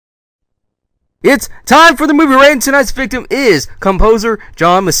It's time for the movie rating. Tonight's victim is composer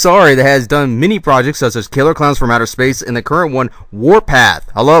John Massari, that has done many projects such as Killer Klowns from Outer Space and the current one, Warpath.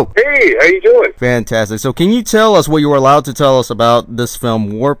 Hello. Hey, how you doing? Fantastic. So can you tell us what you were allowed to tell us about this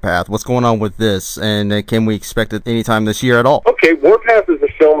film, Warpath? What's going on with this, and can we expect it anytime this year at all? Okay, Warpath is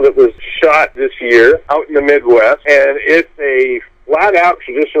a film that was shot this year out in the Midwest, and it's a flat-out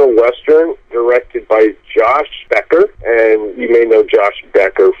traditional Western directed by Josh Becker, and you may know Josh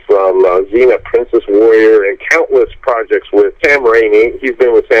Becker from Xena, Princess Warrior, and countless projects with Sam Raimi. He's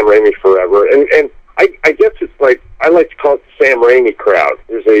been with Sam Raimi forever, and I guess it's like, I like to call it the Sam Raimi crowd.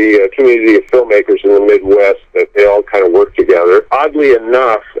 There's a community of filmmakers in the Midwest that they all kind of work together. Oddly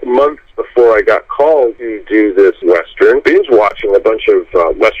enough, months before I got called to do this Western, binge watching a bunch of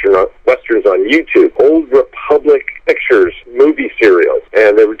Westerns on YouTube, Old Republic Pictures movie serials,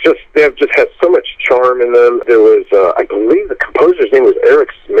 and they have just had so much charm in them. There was, I believe the composer's name was Eric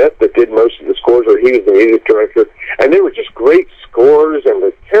Smith that did most of the scores, or he was the music director, and they were just great scores, and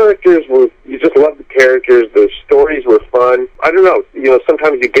the characters were, you just loved the characters, the stories were fun. I don't know,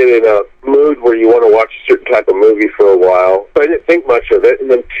 sometimes you get in a mood where you want to watch a certain type of movie for a while, so I didn't think much of it,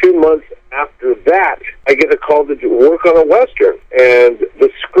 and then 2 months after that, I get a call to work on a Western, and the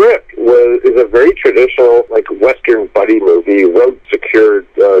script is a very traditional, like, Western buddy movie, road-secured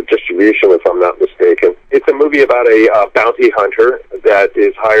distribution, if I'm not mistaken. It's a movie about a bounty hunter that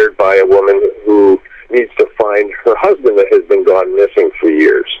is hired by a woman who needs to find her husband that has been gone missing for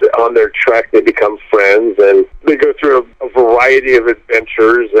years. On their trek, they become friends, and they go through a variety of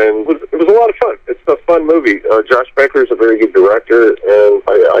adventures, and it was a lot of fun. It's a fun movie. Josh Becker is a very good director, and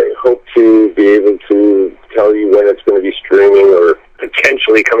I hope to be able to tell you when it's going to be streaming or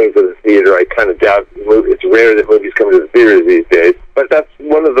potentially coming to the theater. I kind of doubt it's rare that movies come to the theater these days, but that's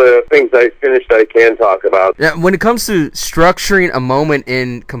one of the things I finished I can talk about. Yeah, when it comes to structuring a moment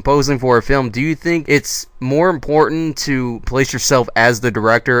in composing for a film, do you think it's more important to place yourself as the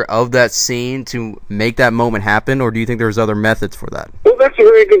director of that scene to make that moment happen, or do you think there's other methods for that? Well, that's a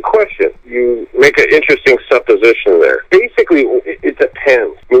very good question. You make an interesting supposition there. Basically, it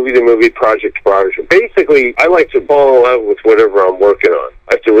depends, movie to movie, project to project. Basically, I like to fall in love with whatever I'm working on.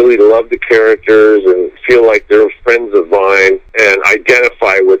 I have to really love the characters and feel like they're friends of mine and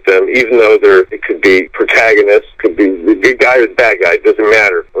identify with them, even though it could be protagonists, could be the good guy or the bad guy, it doesn't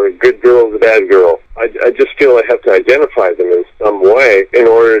matter, or a good girl or the bad girl. I just feel I have to identify them in some way in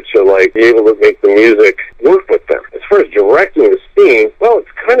order to, be able to make the music work with them. As far as directing the scene, well, it's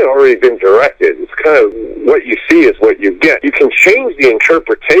kind of already been directed. It's kind of what you see is what you get. You can change the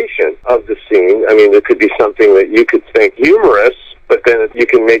interpretation of the scene. I mean, there could be something that you could think humorous, but then you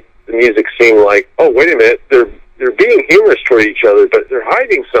can make the music seem like, oh, wait a minute, they're being humorous toward each other, but they're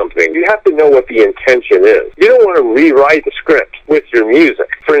hiding something. You have to know what the intention is. You don't want to rewrite the script with your music.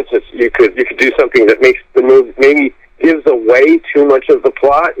 For instance, you could do something that makes the movie, maybe gives away too much of the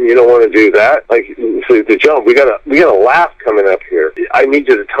plot, and you don't want to do that. Like, so the jump, we got a laugh coming up here. I need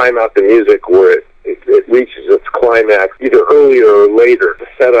you to time out the music where it reaches its climax, either earlier or later, to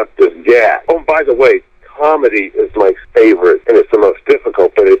set up this gag. Oh, by the way, comedy is my favorite, and it's the most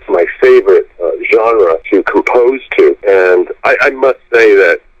difficult, but it's my favorite genre to compose to. And I must say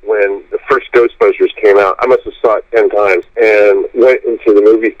that when the first Ghostbusters came out, I must have saw it 10 times and went into the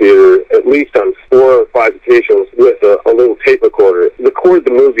movie theater at least on 4 or 5 occasions with a little tape recorder. Record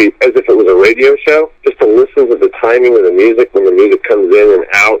the movie as if it was a radio show, just to listen to the timing of the music when the music comes in and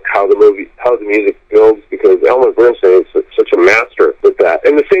out, how the music builds, because Elmer Bernstein is such a master with that.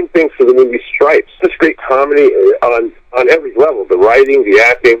 And the same thing for the movie Stripes. Just great comedy on every level, the writing, the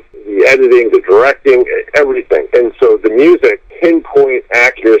acting, the editing, the directing, everything. And so the music, pinpoint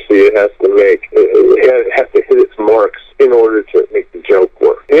accuracy it has to make. It has to hit its marks in order to make the joke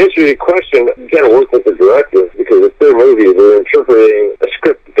work. To answer your question, you got to work with the directors, because it's their movie. They're interpreting a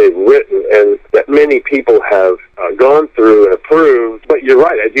script that they've written and that many people have gone through and approved. But you're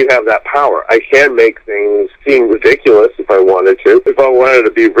right, I do have that power. I can make things seem ridiculous if I wanted to, if I wanted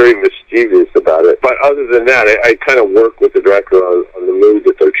to be very mischievous about it. But other than that, I kind of work with the director on the mood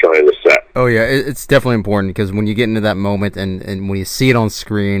that they're trying to set. Oh yeah, it's definitely important, because when you get into that moment and when you see it on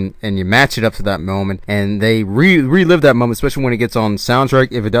screen and you match it up to that moment and they relive that moment, especially when it gets on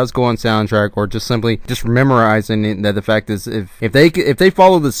soundtrack, if it does go on soundtrack, or just simply memorizing it, that the fact is if they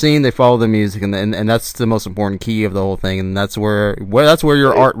follow the scene, they follow the music, and that's the most important key of the whole thing, and that's where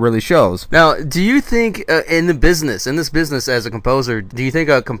your art really shows. Now, do you think in this business as a composer, do you think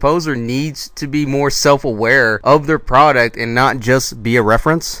a composer needs to be more self-aware of their product and not just be a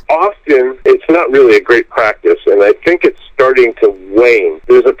reference? Often, it's not really a great practice, and I think it's starting to wane.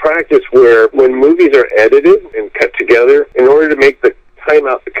 There's a practice where when movies are edited and cut together, in order to make the time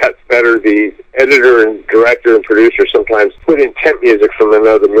out the cuts better, the editor and director and producer sometimes put in temp music from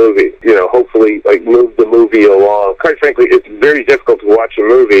another movie, hopefully like move the movie along. Quite frankly, it's very difficult to watch a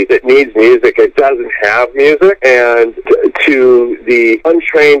movie that needs music. It doesn't have music, and to the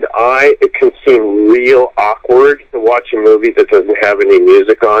untrained eye, it can seem real awkward to watch a movie that doesn't have any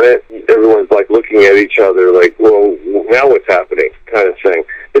music on it. Everyone's like looking at each other like, well, now what's happening, kind of thing.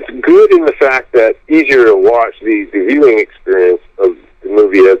 It's good in the fact that easier to watch. The viewing experience of the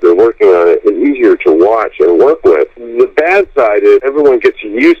movie as they're working on it is easier to watch and work with. The bad side is everyone gets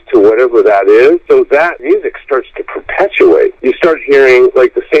used to whatever that is, so that music starts to perpetuate. You start hearing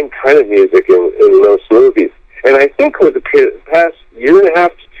like the same kind of music in most movies. And I think with the past year and a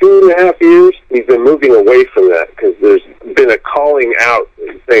half to 2.5 years, we've been moving away from that because there's been a calling out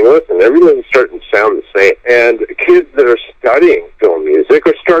saying, listen, everything's starting to sound the same. And kids that are studying film music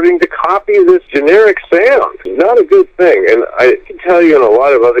are starting to copy this generic sound. It's not a good thing. And I can tell you, and a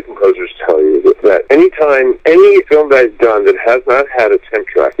lot of other composers tell you, that anytime any film that I've done that has not had a temp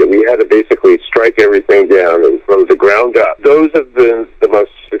track, that we had to basically strike everything down and from the ground up, those have been the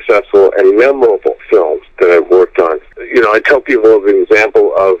most successful and memorable films that I've worked on. I tell people of an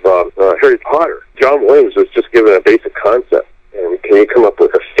example of Harry Potter. John Williams was just given a basic concept. And can you come up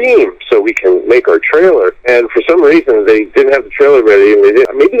with a theme so we can make our trailer? And for some reason, they didn't have the trailer ready, and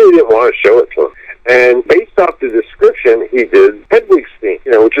maybe they didn't want to show it to him. And based off the description, he did Hedwig's theme,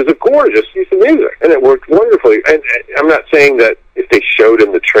 which is a gorgeous piece of music, and it worked wonderfully. And I'm not saying that if they showed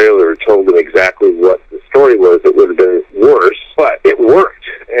him the trailer or told him exactly what the story was, it would have been worse, but it worked.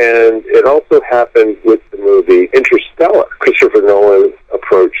 And it also happened with the movie Interstellar. Christopher Nolan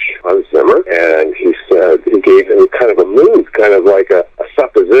approached Hans Zimmer, and he said, he gave him kind of a mood, kind of like a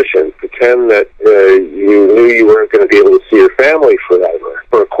supposition. Pretend that you knew you weren't going to be able to see your family for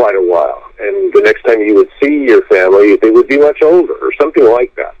quite a while. And the next time you would see your family, they would be much older, or something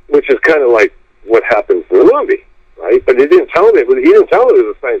like that, which is kind of like what happens in the movie. Right? But he didn't tell him it was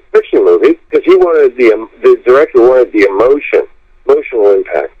a science fiction movie because the director wanted the emotional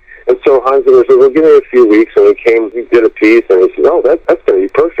impact. And so Hans Zimmer said, well, give me a few weeks, and he did a piece, and he said, oh, that's going to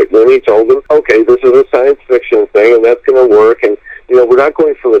be perfect. And then he told him, okay, this is a science fiction thing, and that's going to work, and, we're not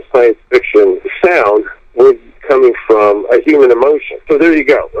going from a science fiction sound, we're coming from a human emotion. So there you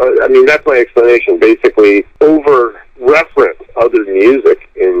go. That's my explanation. Basically, over-reference other music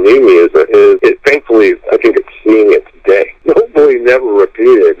in new music thankfully, I think it's seeing it today. Hopefully never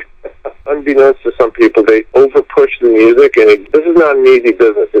repeated. Unbeknownst to some people, they over-push the music, and this is not an easy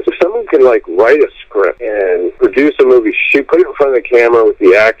business. If someone can, write a script and produce a movie, put it in front of the camera with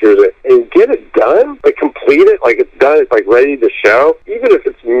the actors, and get it done, complete it, it's done, it's, ready to show, even if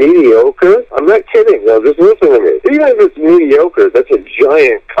it's mediocre, I'm not kidding, no, just listen to me. Even if it's mediocre, that's a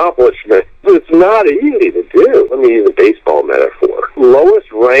giant accomplishment. But it's not easy to do. Let me use a baseball metaphor.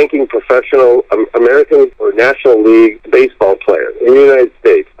 Lowest-ranking professional American or National League baseball player in the United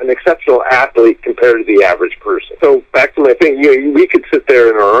States, an exceptional athlete compared to the average person. So back to my thing, we could sit there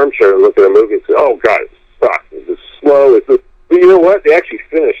in our armchair and look at a movie and say, oh, God, it sucks. It's slow. But you know what? They actually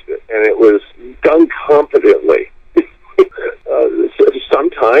finished it, and it was done competently.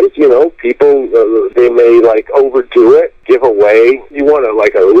 Sometimes, people, they may, overdo it, give away. You want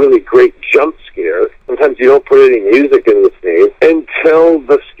a really great jump scare. Sometimes you don't put any music in the scene until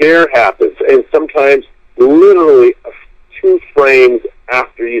the scare happens. And sometimes, literally, 2 frames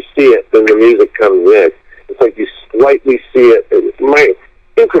after you see it, then the music comes in. It's like you slightly see it, and you might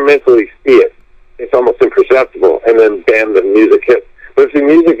incrementally see it. It's almost imperceptible, and then, bam, the music hits. But if the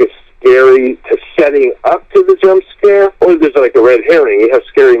music is scary to setting up to the jump scare, or there's a red herring. You have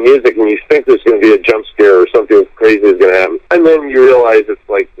scary music and you think there's going to be a jump scare or something crazy is going to happen. And then you realize it's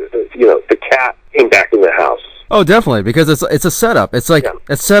the cat came back in the house. Oh, definitely, because it's a setup. It's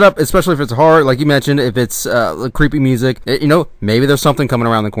a setup, especially if it's hard, like you mentioned, if it's creepy music, maybe there's something coming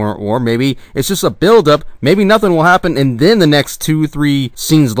around the corner, or maybe it's just a build-up, maybe nothing will happen, and then the next 2-3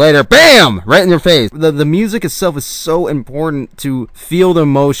 scenes later, bam! Right in your face. The music itself is so important to feel the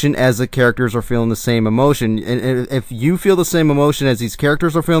emotion as the characters are feeling the same emotion, and if you feel the same emotion as these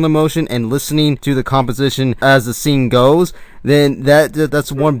characters are feeling the emotion, and listening to the composition as the scene goes, then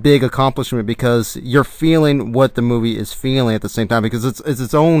that's one big accomplishment, because you're feeling what the movie is feeling at the same time, because it's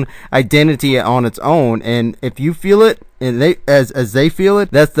its own identity on its own, and if you feel it and they as they feel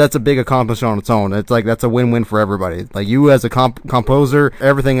it, that's a big accomplishment on its own. It's that's a win-win for everybody, like you as a composer,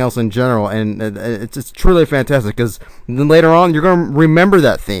 everything else in general, and it's truly fantastic, because then later on you're going to remember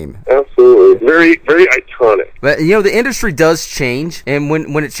that theme. Absolutely. Very, very iconic. But the industry does change, and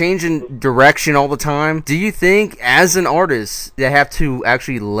when it changes in direction all the time, do you think as an artist they have to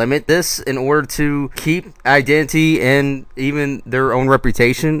actually limit this in order to keep identity and even their own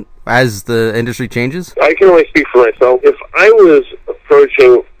reputation as the industry changes? I can only speak for myself. If I was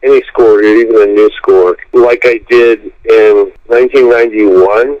approaching any score, or even a new score, like I did in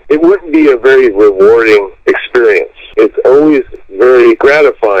 1991, it wouldn't be a very rewarding experience. It's always very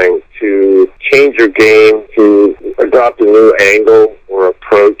gratifying to change your game, to adopt a new angle or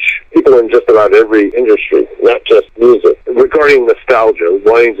approach. People in just about every industry, not just music. Regarding nostalgia,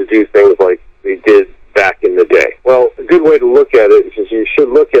 wanting to do things like they did back in the day. Well, a good way to look at it is you should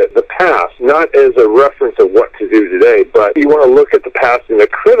look at the past, not as a reference of what to do today, but you want to look at the past in a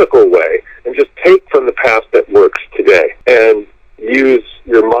critical way and just take from the past that works today and use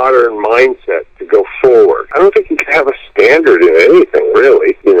your modern mindset to go forward. I don't think you can have a standard in anything,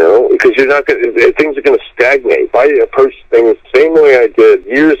 really, because you're not going to, things are going to stagnate. If I approach things the same way I did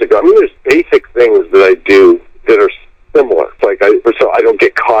years ago, I mean, there's basic things that I do that are similar. It's like so I don't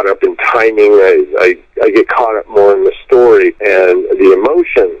get caught up in timing. I get caught up more in the story and the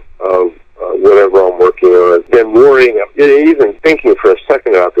emotion of whatever I'm working on than worrying, even thinking for a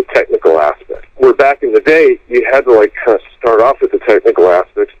second about the technical aspect. Where back in the day, you had to kind of start off with the technical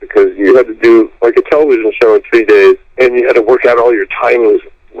aspects because you had to do like a television show in 3 days, and you had to work out all your timings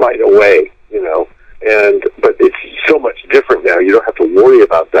right away, But it's so much different now. You don't have to worry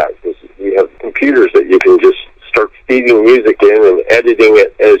about that because you have computers that you can just start feeding music in and editing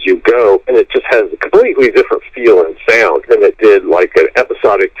it as you go, and it just has a completely different feel and sound than it did like an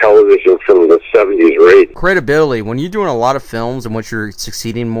episodic television from the 70s or 80s. Credibility, when you're doing a lot of films in which you're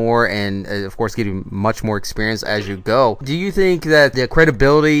succeeding more and, of course, getting much more experience as you go, do you think that the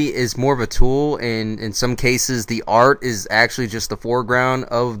credibility is more of a tool, and in some cases the art is actually just the foreground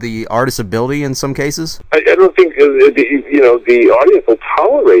of the artist's ability in some cases? I don't think, the audience will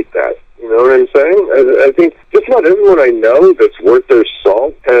tolerate that. You know what I'm saying? I think just about everyone I know that's worth their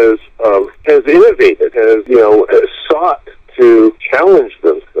salt has innovated, has sought to challenge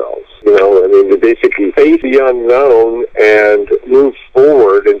themselves. To basically face the unknown and move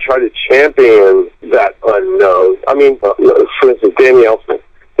forward and try to champion that unknown. I mean, for instance, Danny Elfman.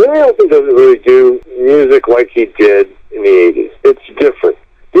 Danny Elfman doesn't really do music like he did in the 80s. It's different.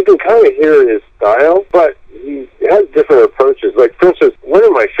 You can kind of hear his style, but he has different approaches. Like, for instance, one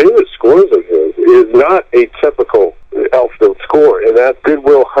of my favorite scores of his is not a typical Elfman score, and that's Good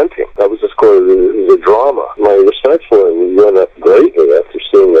Will Hunting. That was a score, it was a drama. My respect for him went up greatly after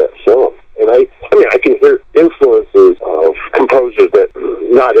seeing that film. And I can hear influences of composers that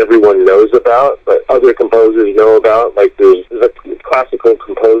not everyone knows about, but other composers know about. Like, there's a classical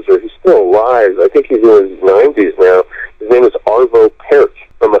composer, he's still alive. I think he's in his 90s now. His name is Arvo Pärt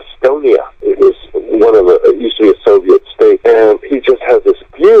from Estonia. It used to be a Soviet state, and he just has this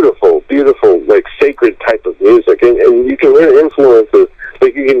beautiful, like sacred type of music, and you can hear influences.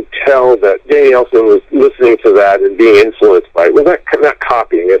 Like, you can tell that Danny Elfman was listening to that and being influenced by it. Well, not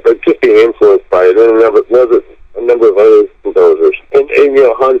copying it, but just being influenced by it. And a number of other composers. And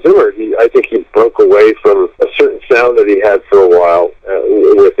Hans Zimmer, I think he broke away from a certain sound that he had for a while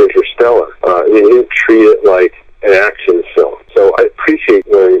with Interstellar. He didn't treat it like an action film. So I appreciate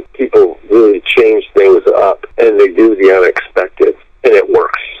when people really change things up and they do the unexpected, and it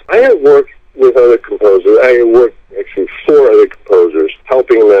works. I have worked with other composers. I have worked actually 4 other composers,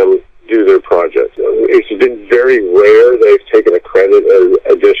 helping them do their projects. It's been very rare they've taken a credit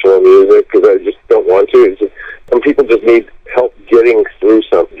as additional music because I just don't want to. Some people just need help getting through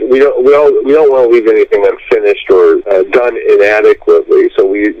something. We don't want to leave anything unfinished or done inadequately. So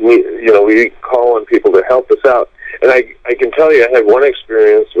we call on people to help us out. And I can tell you, I had one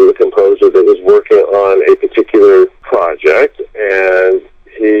experience with a composer that was working on a particular project, and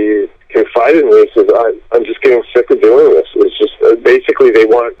he confided in me. He says, I'm just getting sick of doing this. It's just basically they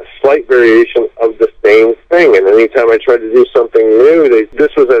want a slight variation of the same thing. And anytime I tried to do something new,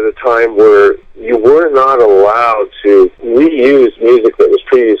 this was at a time where you were not allowed to reuse music that was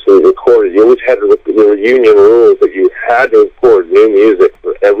previously recorded. You always had to look at the union rules that you had to record new music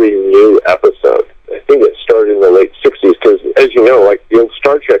for every new episode. I think it started in the late 60s because, as you know, like the old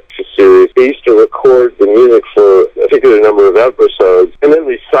Star Trek series, they used to record the music for a particular number of episodes and then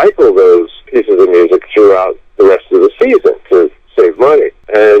recycle those pieces of music throughout the rest of the season to save money.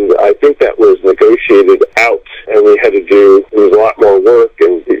 And I think that was negotiated out, and we had to do, it was a lot more work,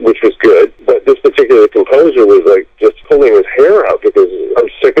 which was good. But this particular composer was like just pulling his hair out because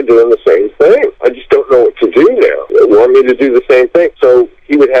I'm sick of doing the same thing. I just don't know what to do now. They want me to do the same thing. So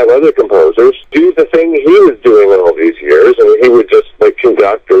he would have other composers do the thing he was doing all these years, and he would just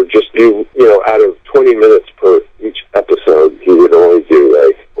conduct or just do, out of 20 minutes per each episode, he would only do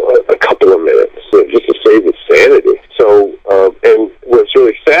a couple of minutes just to save his sanity. So, and what's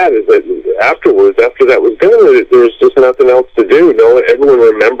really sad is that afterwards, after that was done, there was just nothing else to do. Everyone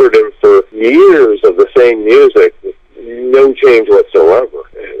remembered remembered him for years of the same music, no change whatsoever.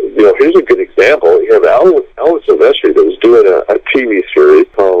 Here's a good example. You have Alan Silvestri that was doing a TV series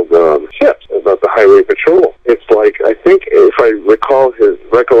called Chips about the Highway Patrol. It's like, I think, if I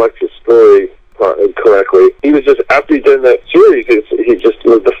recollect his story correctly, he was just, after he did that series,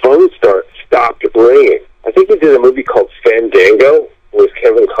 the phone stopped ringing. I think he did a movie called Fandango with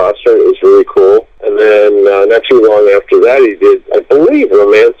Kevin Costner. It was really cool. And then not too long after that, he did, I believe,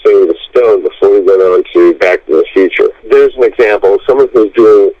 Romancing the Stone before he went on to Back to the Future. There's an example of someone who's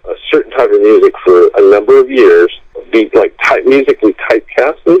doing a certain type of music for a number of years, be like musically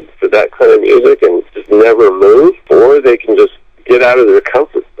typecasted for that kind of music and just never move, or they can just get out of their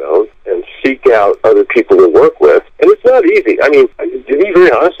comfort zone and seek out other people to work with. And it's not easy. I mean, to be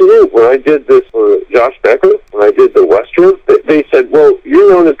very honest with you, when I did this for Josh Becker, when I did the Western, they said, well,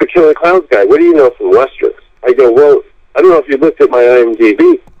 you're known as the Killer Klowns guy. What do you know from Westerns? I go, well, I don't know if you looked at my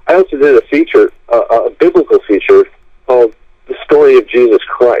IMDb. I also did a feature, a biblical feature called The Story of Jesus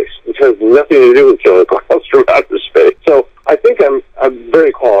Christ, which has nothing to do with Killer Klowns from outer space. So I think I'm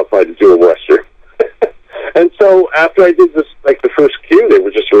very qualified to do a Western. And so after I did this, like the first cue, they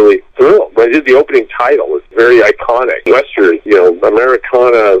were just really thrilled. When I did the opening title, it's very iconic. Western,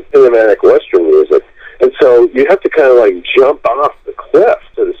 Americana, cinematic Western music. And so you have to kind of like jump off the cliff,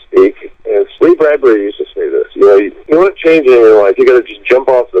 so to speak. And Lee Bradbury used to say this, you want change in your life, you got to just jump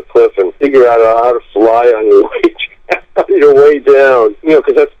off the cliff and figure out how to fly on your way down,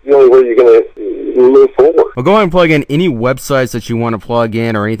 because that's the only way you're going to move forward. Well, go ahead and plug in any websites that you want to plug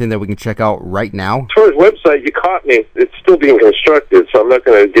in or anything that we can check out right now. As far as website, you caught me. It's still being constructed, so I'm not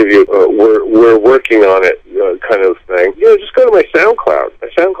going to give you we're working on it kind of thing. Just go to my SoundCloud. My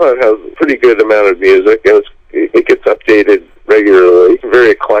SoundCloud has a pretty good amount of music, and it gets updated regularly. It's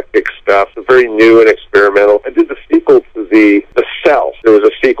very eclectic stuff. It's very new and experimental. I did the sequel to The Cell. There was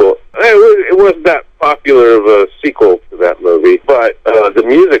a sequel. It wasn't that popular of a sequel to that movie, but the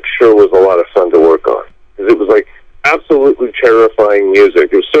music sure was a lot of fun to work on. Because it was like absolutely terrifying music.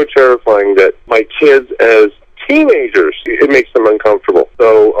 It was so terrifying that my kids, as teenagers, it makes them uncomfortable.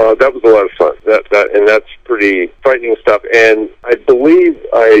 So that was a lot of fun. And that's pretty frightening stuff. And I believe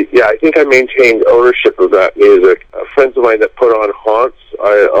I think I maintained ownership of that music. Friends of mine that put on Haunts,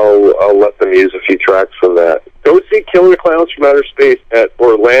 I'll let them use a few tracks from that. Go see Killer Klowns from Outer Space at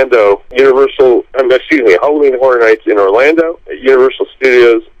Orlando, Halloween Horror Nights in Orlando at Universal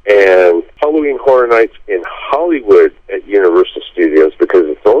Studios, and Halloween Horror Nights in Hollywood at Universal Studios, because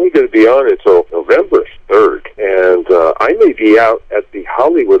it's only going to be on until November 3rd. And I may be out at the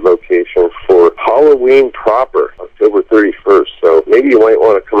Hollywood location for Halloween proper, October 31st. So maybe you might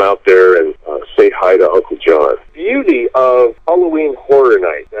want to come out there and say hi to Uncle John. Beauty of Halloween Horror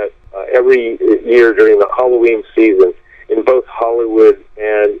Night, that every year during the Halloween season in both Hollywood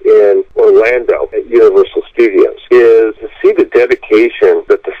and in Orlando at Universal Studios, is to see the dedication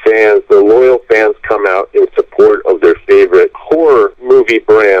that the loyal fans come out in support of their favorite horror movie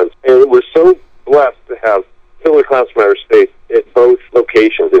brands. And we're so blessed to have Killer Klowns from Outer Space at both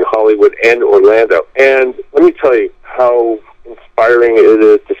locations in Hollywood and Orlando. And let me tell you how inspiring it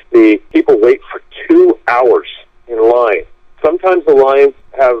is to see people wait for 2 hours in line. Sometimes the lines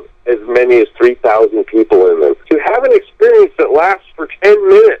have as many as 3,000 people in them. To have an experience that lasts for 10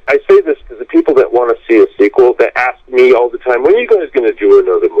 minutes. I say this to the people that want to see a sequel, that ask me all the time, when are you guys going to do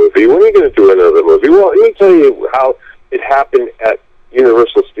another movie? When are you going to do another movie? Well, let me tell you how it happened at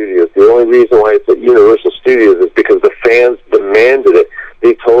Universal Studios. The only reason why it's at Universal Studios is because the fans demanded it.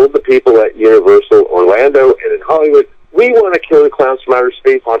 They told the people at Universal Orlando and in Hollywood, we want a Killer Klowns from Outer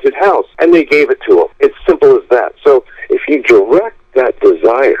Space haunted house. And they gave it to them. It's simple as that. So if you direct that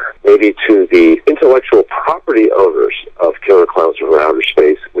desire maybe to the intellectual property owners of Killer Klowns from Outer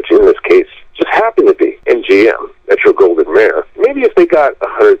Space, which in this case just happen to be MGM, Metro Goldwyn Mayer, maybe if they got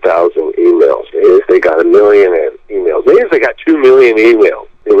 100,000 emails, maybe if they got 1 million emails, maybe if they got 2 million emails,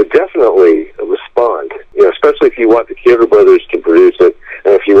 they would definitely respond, especially if you want the Kidder Brothers to produce it,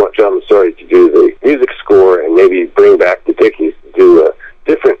 and if you want John Massari to do the music score and maybe bring back the Dickies to do a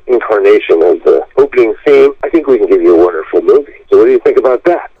different incarnation of the opening theme, I think we can give you a wonderful movie. So what do you think about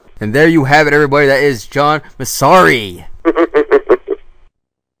that? And there you have it, everybody. That is John Massari.